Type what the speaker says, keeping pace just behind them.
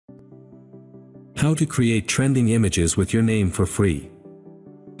How to create trending images with your name for free.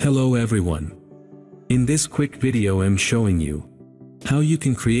 Hello everyone. In this quick video I'm showing you how you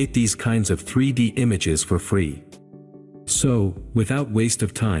can create these kinds of 3D images for free. So, without waste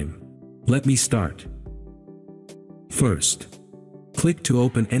of time, let me start. First, click to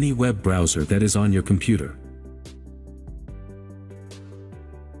open any web browser that is on your computer.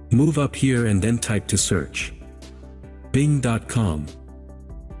 Move up here and then type to search Bing.com.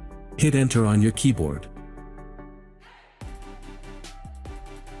 Hit enter on your keyboard.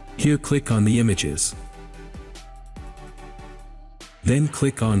 Here click on the images. Then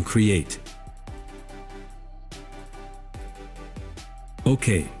click on Create.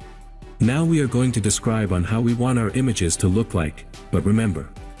 Okay. Now we are going to describe on how we want our images to look like, but remember,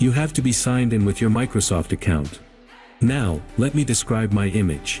 you have to be signed in with your Microsoft account. Now, let me describe my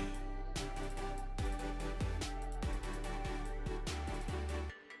image.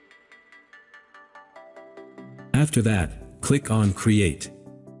 After that, click on Create.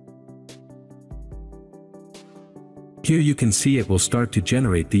 Here you can see it will start to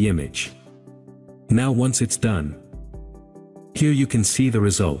generate the image. Now once it's done, here you can see the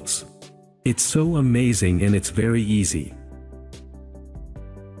results. It's so amazing and it's very easy.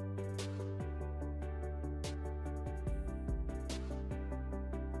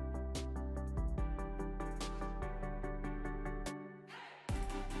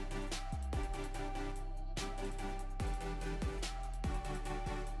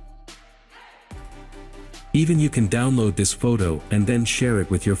 Even you can download this photo and then share it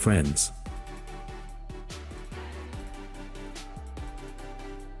with your friends.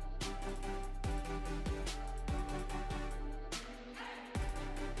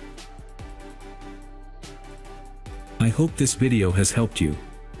 I hope this video has helped you.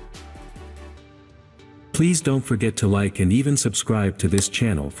 Please don't forget to like and even subscribe to this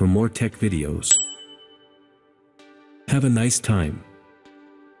channel for more tech videos. Have a nice time.